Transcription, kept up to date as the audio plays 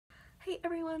Hey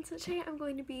everyone, so today I'm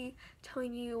going to be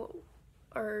telling you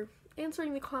or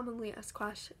answering the commonly asked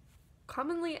question,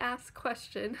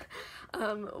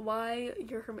 why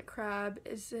your hermit crab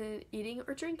isn't eating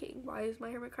or drinking. Why is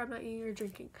my hermit crab not eating or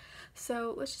drinking?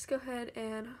 So let's just go ahead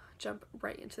and jump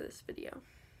right into this video.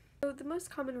 So the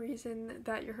most common reason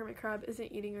that your hermit crab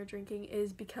isn't eating or drinking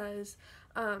is because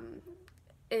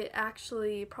it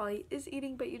actually probably is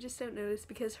eating, but you just don't notice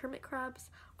because hermit crabs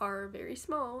are very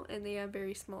small and they have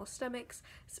very small stomachs,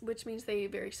 which means they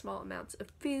eat very small amounts of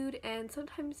food, and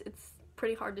sometimes it's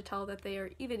pretty hard to tell that they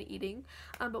are even eating.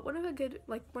 But one of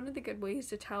the good ways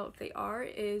to tell if they are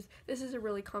is, this is a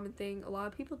really common thing a lot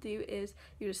of people do, is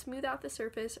you just smooth out the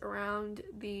surface around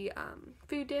the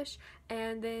food dish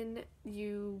and then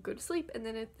you go to sleep, and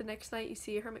then if the next night you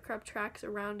see hermit crab tracks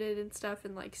around it and stuff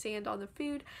and like sand on the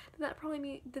food,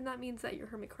 then that means that your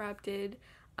hermit crab did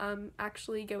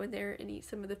actually go in there and eat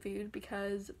some of the food,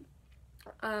 because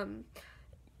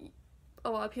a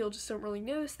lot of people just don't really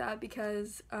notice that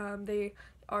because they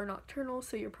are nocturnal,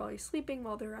 so you're probably sleeping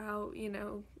while they're out,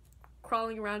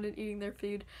 crawling around and eating their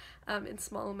food in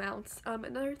small amounts.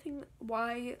 Another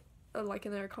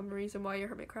common reason why your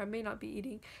hermit crab may not be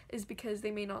eating is because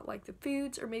they may not like the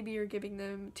foods, or maybe you're giving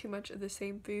them too much of the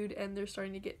same food and they're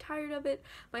starting to get tired of it.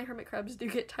 My hermit crabs do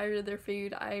get tired of their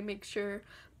food. I make sure,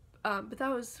 but that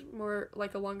was more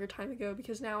like a longer time ago,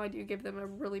 because now I do give them a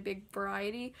really big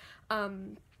variety.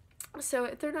 So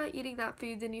if they're not eating that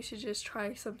food, then you should just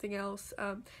try something else.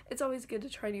 It's always good to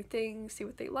try new things, see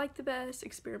what they like the best,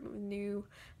 experiment with new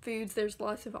foods. There's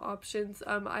lots of options.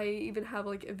 I even have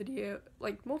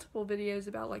multiple videos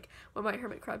about like what my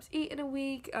hermit crabs eat in a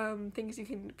week, things you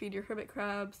can feed your hermit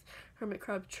crabs, hermit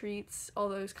crab treats, all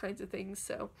those kinds of things.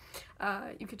 So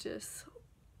you could just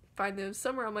find those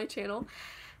somewhere on my channel.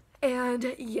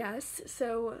 And yes,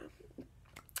 so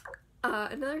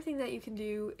another thing that you can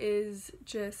do is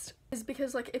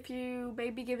because like if you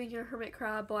may be giving your hermit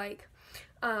crab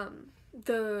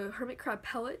the hermit crab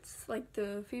pellets, like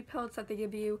the food pellets that they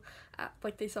give you at,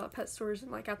 like they sell at pet stores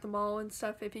and like at the mall and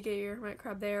stuff, if you get your hermit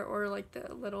crab there, or like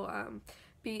the little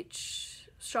beach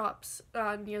shops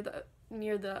near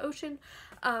the ocean,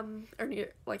 or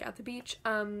near like at the beach,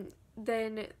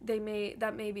 then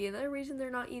that may be another reason they're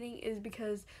not eating, is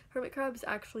because hermit crabs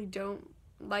actually don't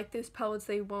like those pellets.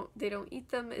 They don't eat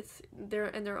them.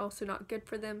 They're also not good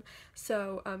for them.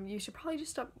 So you should probably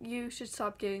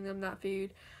stop giving them that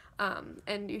food,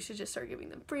 and you should just start giving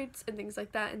them fruits and things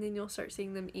like that, and then you'll start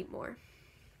seeing them eat more.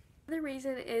 The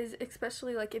reason is,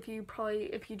 especially like if you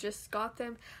just got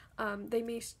them, they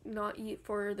may not eat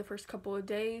for the first couple of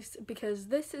days, because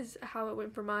this is how it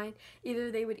went for mine.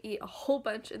 Either they would eat a whole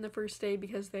bunch in the first day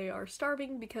because they are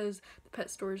starving, because the pet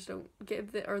stores don't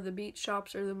give or the beach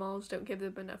shops or the malls don't give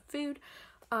them enough food,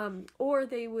 or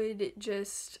they would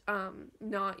just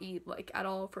not eat like at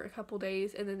all for a couple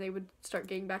days, and then they would start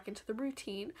getting back into the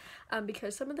routine,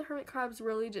 because some of the hermit crabs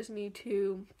really just need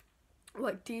to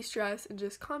like de-stress and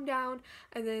just calm down,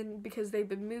 and then because they've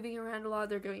been moving around a lot,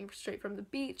 they're going straight from the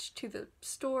beach to the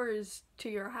stores to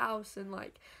your house, and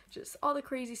like just all the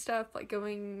crazy stuff, like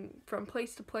going from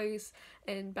place to place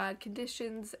in bad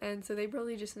conditions, and so they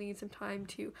really just need some time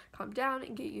to calm down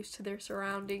and get used to their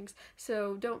surroundings.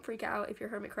 So don't freak out if your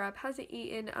hermit crab hasn't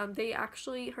eaten.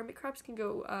 Hermit crabs can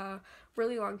go a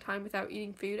really long time without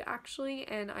eating food actually,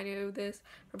 and I know this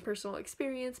from personal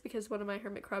experience because one of my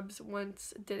hermit crabs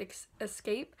once did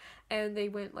escape, and they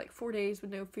went like 4 days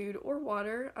with no food or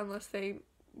water, unless they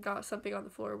got something on the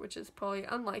floor, which is probably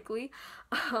unlikely.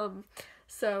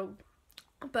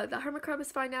 But the hermit crab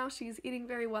is fine now. She's eating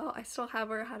very well. I still have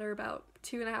her. Had her about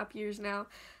 2.5 years now,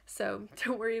 so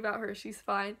don't worry about her. She's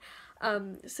fine.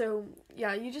 So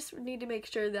yeah, you just need to make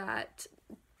sure that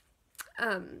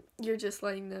you're just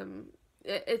letting them.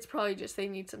 It's probably just they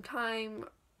need some time.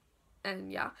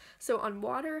 And yeah, so on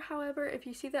water, however, if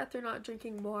you see that they're not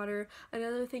drinking water,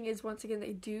 another thing is, once again,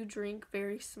 they do drink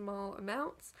very small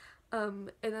amounts.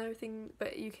 Another thing,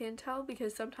 but you can tell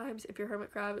because sometimes if your hermit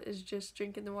crab is just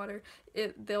drinking the water,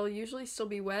 they'll usually still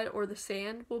be wet, or the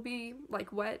sand will be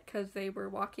like wet because they were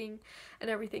walking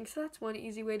and everything. So that's one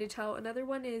easy way to tell. Another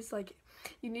one is like,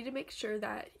 you need to make sure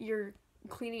that you're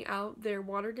cleaning out their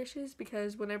water dishes,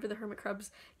 because whenever the hermit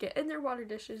crabs get in their water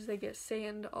dishes, they get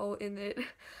sand all in it,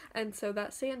 and so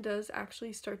that sand does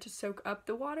actually start to soak up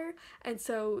the water. And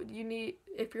so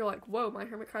if you're like, whoa, my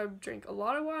hermit crab drank a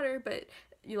lot of water, but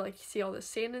you like see all the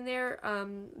sand in there,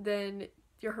 then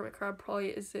your hermit crab probably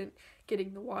isn't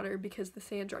getting the water because the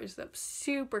sand dries up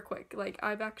super quick. Like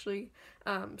I've actually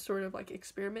sort of like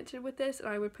experimented with this, and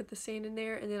I would put the sand in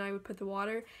there and then I would put the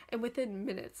water, and within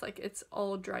minutes like it's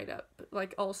all dried up,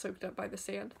 like all soaked up by the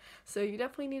sand. So you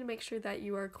definitely need to make sure that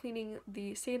you are cleaning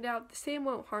the sand out. The sand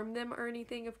won't harm them or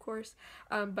anything, of course,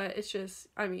 but it's just,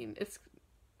 I mean,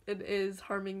 it is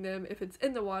harming them if it's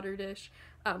in the water dish,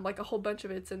 like a whole bunch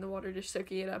of it's in the water dish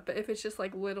soaking it up. But if it's just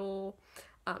like little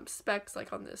specks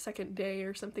like on the second day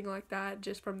or something like that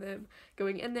just from them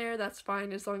going in there, that's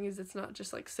fine, as long as it's not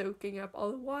just like soaking up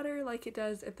all the water like it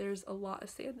does if there's a lot of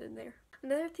sand in there.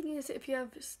 Another thing is, if you have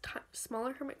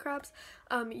smaller hermit crabs,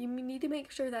 you need to make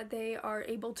sure that they are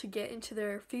able to get into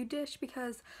their food dish,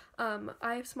 because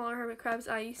I have smaller hermit crabs.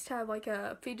 I used to have like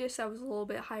a food dish that was a little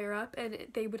bit higher up, and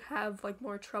they would have like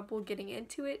more trouble getting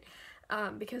into it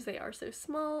because they are so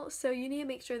small. So you need to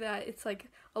make sure that it's like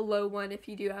a low one if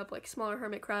you do have like smaller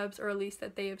hermit crabs, or at least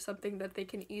that they have something that they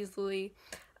can easily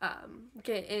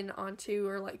get in onto,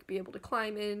 or like be able to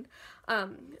climb in.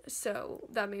 So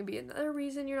that may be another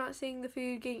reason you're not seeing the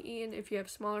food getting eaten if you have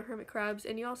smaller hermit crabs.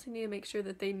 And you also need to make sure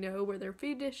that they know where their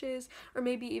food dish is, or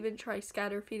maybe even try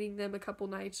scatter feeding them a couple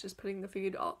nights, just putting the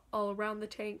food all around the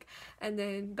tank, and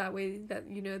then that way that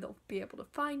you know they'll be able to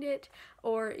find it.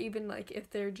 Or even like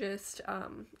if they're just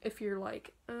if you're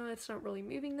like it's not really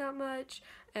moving that much,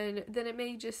 and then it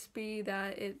may just be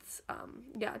that it's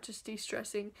yeah, just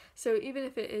de-stressing. So even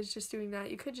if it is just doing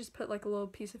that, you could just put like a little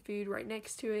piece of food right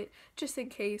next to it just in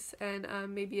case, and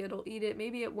maybe it'll eat it,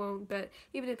 maybe it won't, but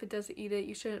even if it doesn't eat it,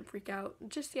 you shouldn't freak out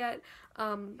just yet.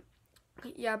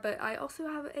 Yeah, but I also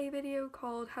have a video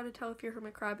called How to Tell If Your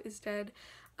Hermit Crab is Dead,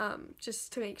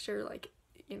 just to make sure, like,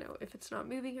 you know, if it's not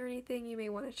moving or anything, you may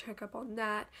want to check up on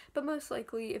that. But most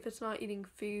likely, if it's not eating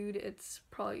food, it's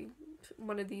probably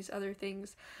one of these other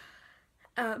things,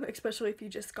 especially if you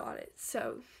just got it.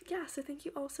 So yeah, so thank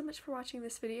you all so much for watching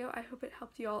this video. I hope it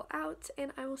helped you all out,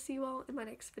 and I will see you all in my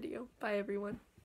next video. Bye everyone.